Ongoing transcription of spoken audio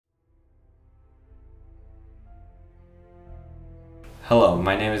Hello,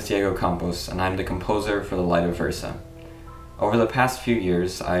 my name is Diego Campos, and I'm the composer for the Light of Virsa. Over the past few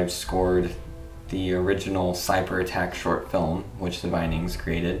years, I've scored the original Cyber Attack short film, which the Vinings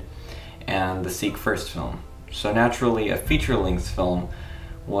created, and the Seek First film. So naturally, a feature-length film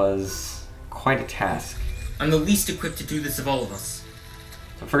was quite a task. I'm the least equipped to do this of all of us.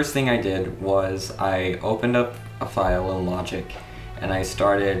 The first thing I did was I opened up a file in Logic and I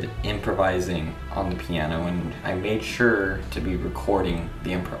started improvising on the piano, and I made sure to be recording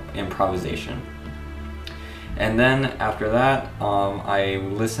the improvisation. And then after that, I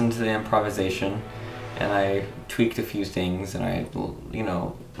listened to the improvisation and I tweaked a few things and I,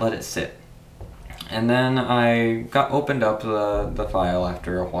 let it sit. And then I opened up the file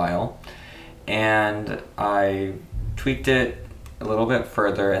after a while and I tweaked it a little bit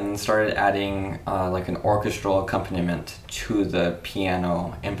further and started adding like an orchestral accompaniment to the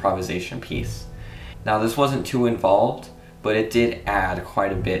piano improvisation piece. Now this wasn't too involved, but it did add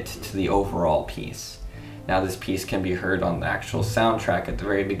quite a bit to the overall piece. Now this piece can be heard on the actual soundtrack at the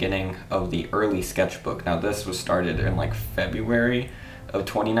very beginning of the early sketchbook. Now this was started in like February of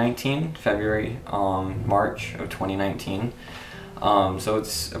 2019, March of 2019. So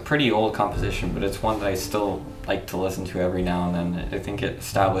it's a pretty old composition, but it's one that I still like to listen to every now and then. I think it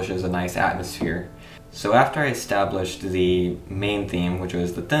establishes a nice atmosphere. So after I established the main theme, which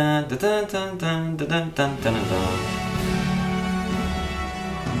was the dun dun dun dun dun dun dun dun dun,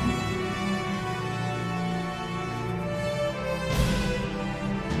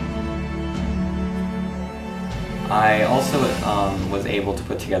 I also was able to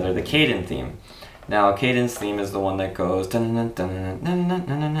put together the cadence theme. Now, a cadence theme is the one that goes.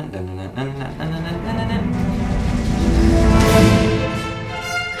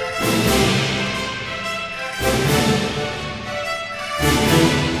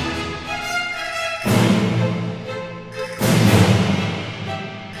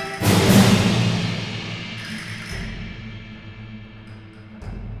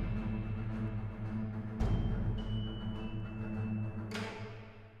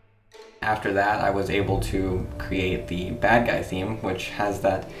 After that, I was able to create the bad guy theme, which has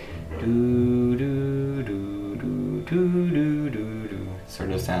that doo doo doo doo doo doo doo doo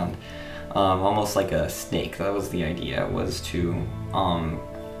sort of sound, almost like a snake. That was the idea, was to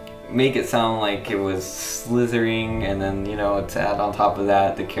make it sound like it was slithering, and then to add on top of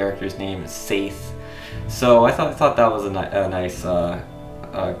that the character's name is Saith. So I thought that was a nice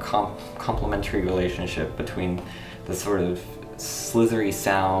complementary relationship between the sort of slithery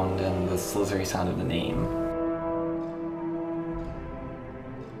sound and the slithery sound of the name.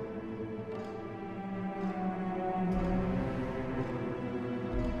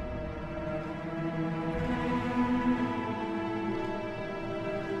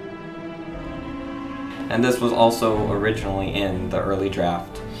 And this was also originally in the early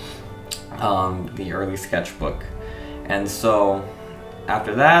draft, the early sketchbook. And so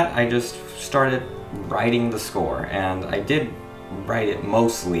after that, I just started writing the score, and I did write it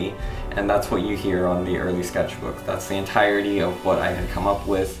mostly, and that's what you hear on the early sketchbook. That's the entirety of what I had come up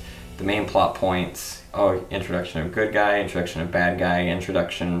with, the main plot points, introduction of good guy, introduction of bad guy,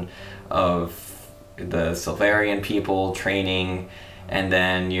 introduction of the Silverian people, training, and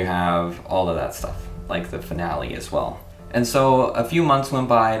then you have all of that stuff, like the finale as well. And so a few months went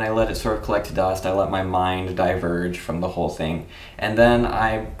by and I let it sort of collect dust. I let my mind diverge from the whole thing. And then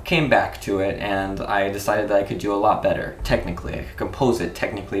I came back to it and I decided that I could do a lot better, technically. I could compose it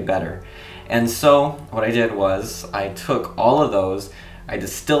technically better. And so what I did was I took all of those, I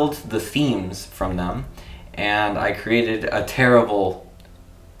distilled the themes from them, and I created a terrible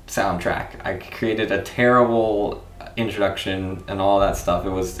soundtrack. I created a terrible introduction and all that stuff. It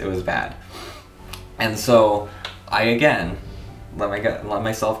was bad. And so I again let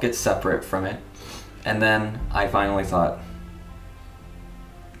myself get separate from it, and then I finally thought,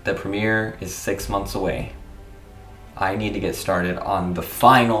 the premiere is 6 months away. I need to get started on the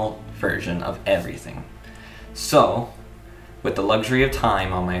final version of everything. So, with the luxury of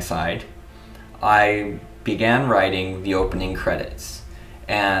time on my side, I began writing the opening credits.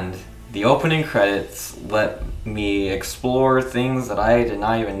 And the opening credits let me explore things that I did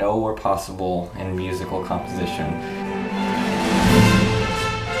not even know were possible in musical composition.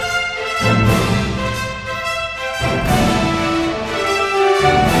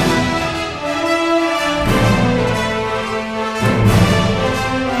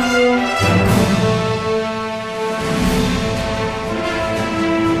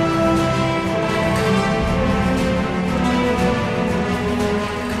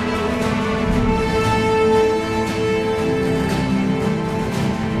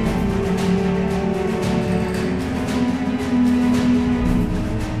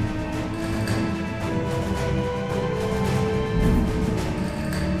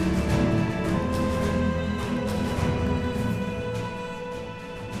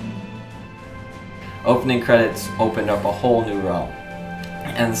 opening credits opened up a whole new realm.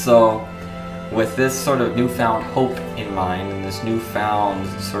 And so, with this sort of newfound hope in mind, and this newfound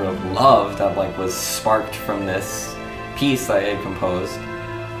sort of love that like was sparked from this piece I had composed,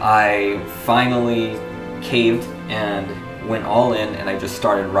 I finally caved and went all in, and I just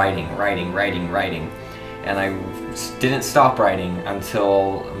started writing. And I didn't stop writing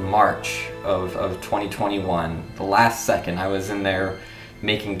until March of 2021. The last second I was in there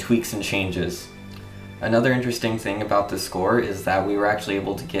making tweaks and changes. Another interesting thing about this score is that we were actually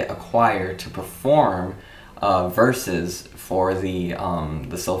able to get a choir to perform verses for the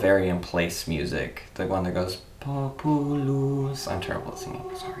Silverian Place music. The one that goes, Populus. I'm terrible at singing,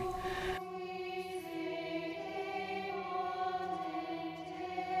 sorry.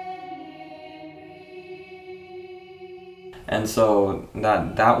 And so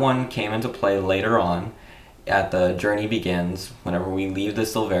that one came into play later on at the Journey Begins. Whenever we leave the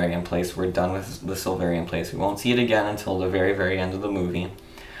Silverian Place, we're done with the Silverian Place. We won't see it again until the very, very end of the movie.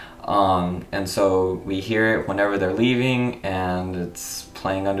 And so we hear it whenever they're leaving, and it's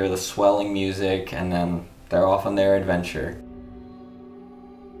playing under the swelling music, and then they're off on their adventure.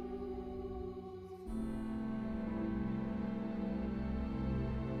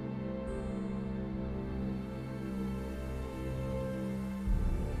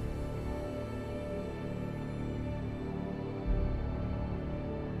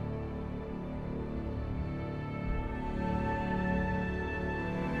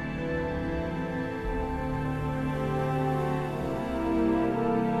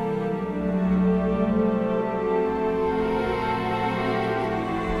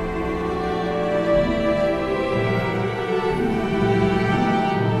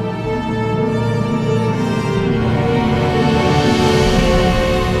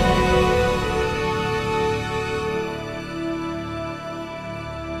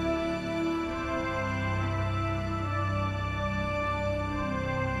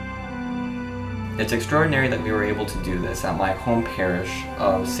 It's extraordinary that we were able to do this at my home parish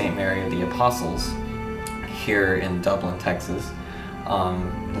of St. Mary of the Apostles here in Dublin, Texas.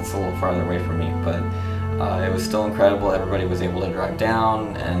 It's a little farther away from me, but it was still incredible. Everybody was able to drive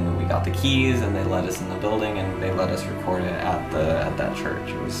down, and we got the keys, and they let us in the building, and they let us record it at that church.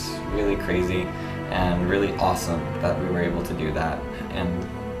 It was really crazy and really awesome that we were able to do that, and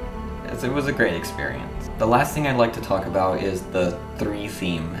it was a great experience. The last thing I'd like to talk about is the 3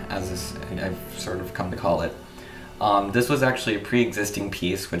 theme, as I've sort of come to call it. This was actually a pre-existing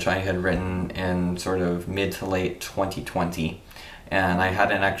piece which I had written in sort of mid to late 2020, and I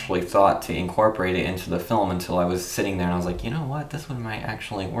hadn't actually thought to incorporate it into the film until I was sitting there and I was like, you know what, this one might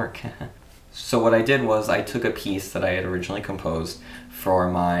actually work. So what I did was I took a piece that I had originally composed for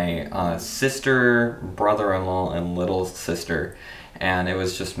my sister, brother-in-law, and little sister, and it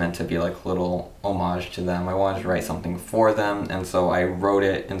was just meant to be like a little homage to them. I wanted to write something for them, and so I wrote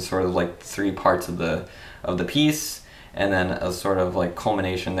it in sort of like 3 parts of the piece, and then a sort of like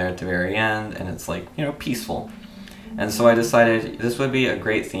culmination there at the very end, and it's like, you know, peaceful. And so I decided this would be a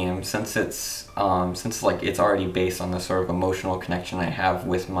great theme, since it's like it's already based on the sort of emotional connection I have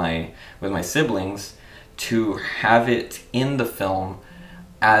with my siblings, to have it in the film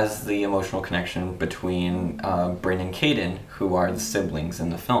as the emotional connection between Bryn and Caden, who are the siblings in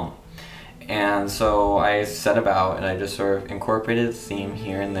the film. And so I set about and I just sort of incorporated the theme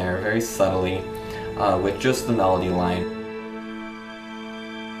here and there very subtly with just the melody line.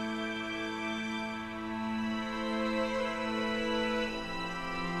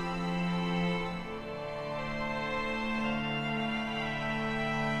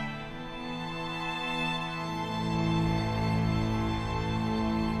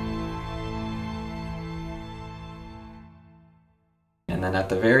 And then at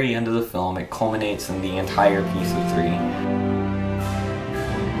the very end of the film, it culminates in the entire piece of 3.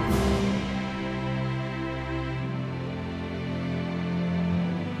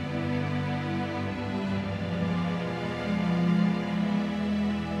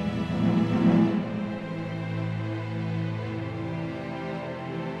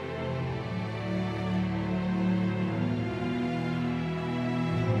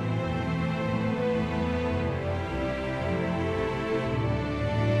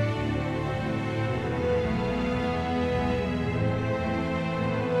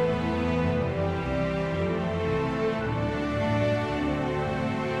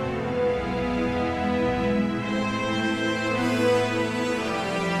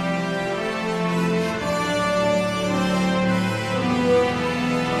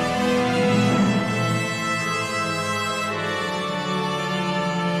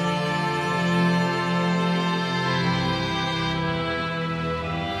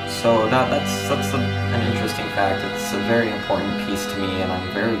 So that's an interesting fact. It's a very important piece to me, and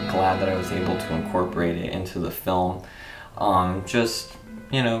I'm very glad that I was able to incorporate it into the film. Just,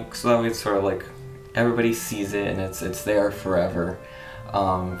 you know, so that way it's sort of like everybody sees it and it's there forever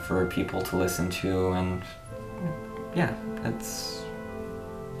for people to listen to, and yeah,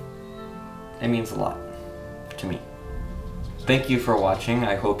 it means a lot to me. Thank you for watching.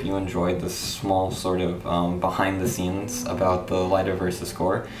 I hope you enjoyed this small sort of behind the scenes about the Light of Virsa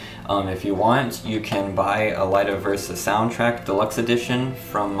score. If you want, you can buy a Light of Virsa soundtrack deluxe edition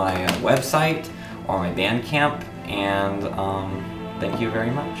from my website or my Bandcamp, and thank you very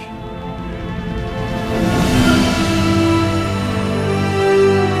much.